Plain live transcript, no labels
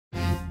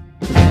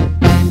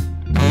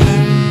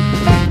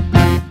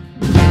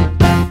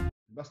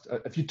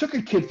if you took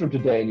a kid from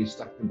today and you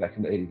stuck them back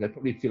in the 80s, they'd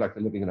probably feel like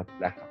they're living in a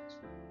blackout.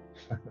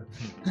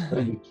 No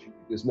YouTube,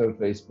 there's no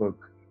Facebook,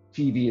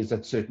 TV is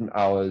at certain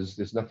hours,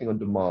 there's nothing on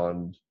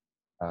demand.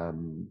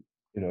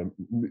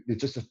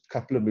 There's just a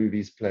couple of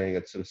movies playing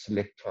at sort of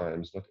select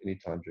times, not any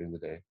time during the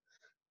day.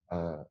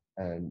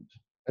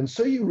 And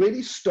so you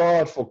really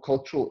starve for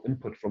cultural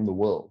input from the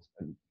world.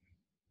 And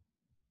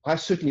I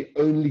certainly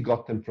only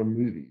got them from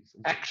movies.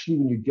 Actually,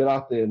 when you get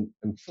out there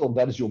and film,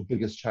 that is your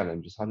biggest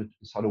challenge, is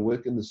how to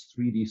work in this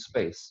 3D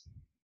space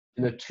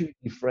in a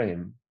 2D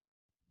frame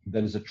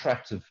that is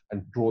attractive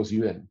and draws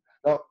you in.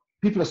 Now,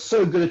 people are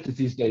so good at it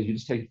these days, you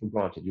just take it for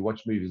granted. You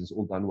watch movies, it's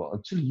all done well.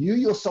 Until you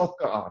yourself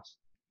go out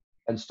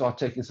and start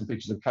taking some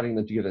pictures and cutting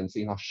them together and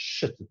seeing how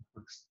shit it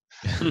looks.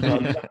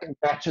 Nothing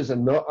matches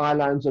and no eye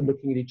lines are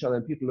looking at each other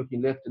and people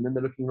looking left and then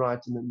they're looking right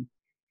and then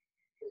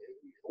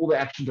all the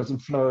action doesn't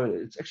flow.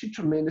 It's actually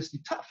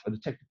tremendously tough at a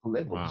technical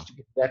level just to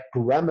get that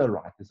grammar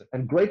right.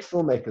 And great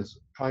filmmakers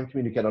try and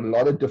communicate a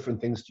lot of different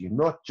things to you,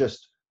 not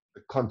just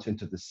the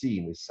content of the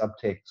scene. There's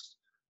subtext,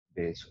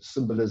 there's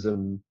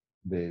symbolism,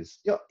 there's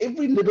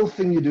every little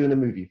thing you do in a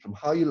movie, from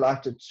how you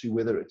light it to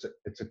whether it's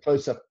a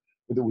close-up,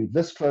 whether we're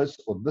this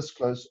close or this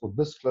close or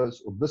this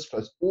close or this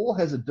close, all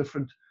has a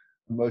different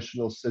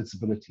emotional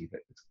sensibility.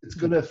 It's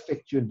going to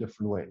affect you in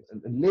different ways.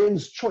 And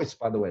lens choice,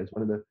 by the way, is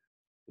one of the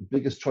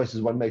biggest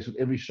choices one makes with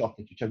every shot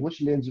that you check.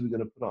 Which lens are we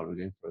going to put on? We're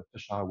going for a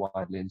fisheye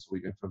wide lens, or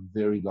we're going for a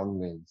very long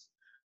lens.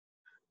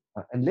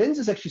 And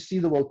lenses actually see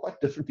the world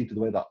quite differently to the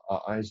way that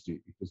our eyes do,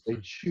 because they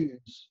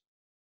choose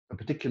a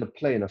particular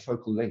plane, a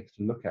focal length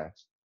to look at.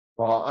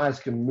 While our eyes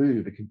can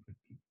move,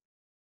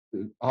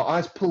 our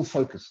eyes pull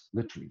focus,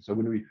 literally. So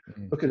when we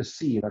look at a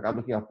scene, like I'm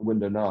looking out the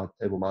window now at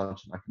Table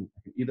Mountain, I can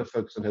either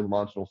focus on Table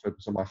Mountain or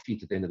focus on my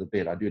feet at the end of the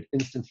bed. I do it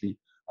instantly.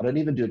 I don't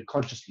even do it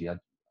consciously. I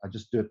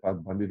just do it by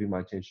moving my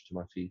attention to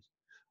my feet,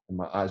 and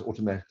my eyes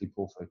automatically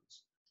pull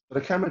focus.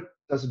 But a camera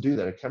doesn't do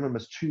that. A camera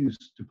must choose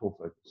to pull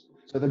focus.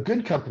 So the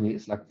good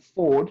companies, like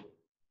Ford,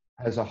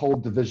 has a whole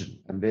division,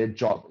 and their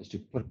job is to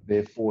put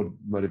their Ford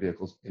motor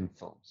vehicles in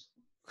films.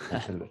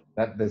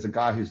 There's a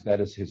guy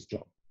that is his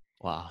job.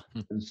 Wow.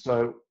 And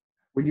so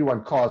when you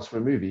want cars for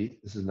a movie,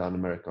 this is now in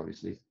America,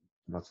 obviously,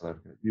 not South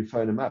Africa, you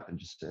phone him up and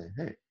just say,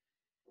 hey,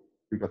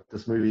 we got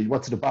this movie,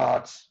 what's it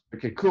about?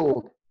 Okay,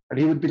 cool. And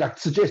he would be like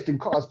suggesting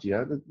cars to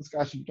you. This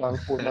guy should drive a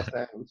Ford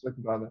Mustang, let's work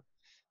driver.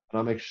 And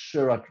I make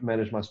sure I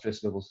manage my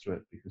stress levels through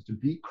it, because to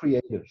be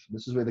creative,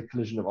 this is where the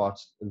collision of art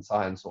and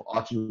science, or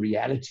art and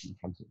reality,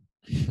 comes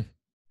in.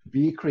 To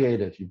be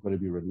creative, you've got to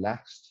be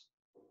relaxed.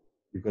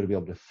 You've got to be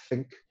able to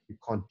think. You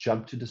can't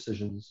jump to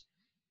decisions.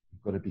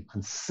 You've got to be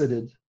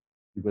considered.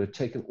 You've got to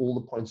take in all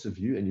the points of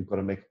view, and you've got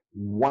to make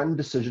one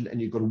decision,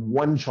 and you've got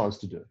one chance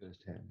to do it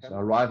firsthand. So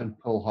I arrive in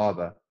Pearl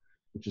Harbor,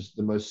 which is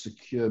the most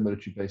secure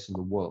military base in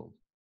the world.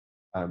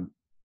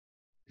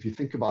 If you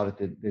think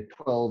about it, there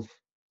are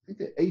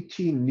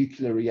 18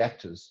 nuclear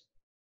reactors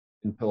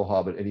in Pearl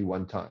Harbor at any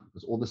one time,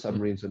 because all the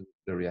submarines are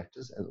nuclear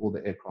reactors and all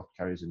the aircraft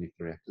carriers are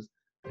nuclear reactors.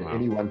 At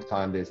any one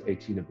time, there's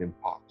 18 of them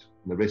parked,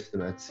 and the rest of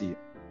them are at sea.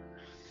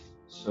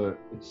 So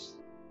it's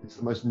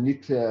the most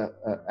nuclear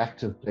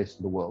active place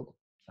in the world.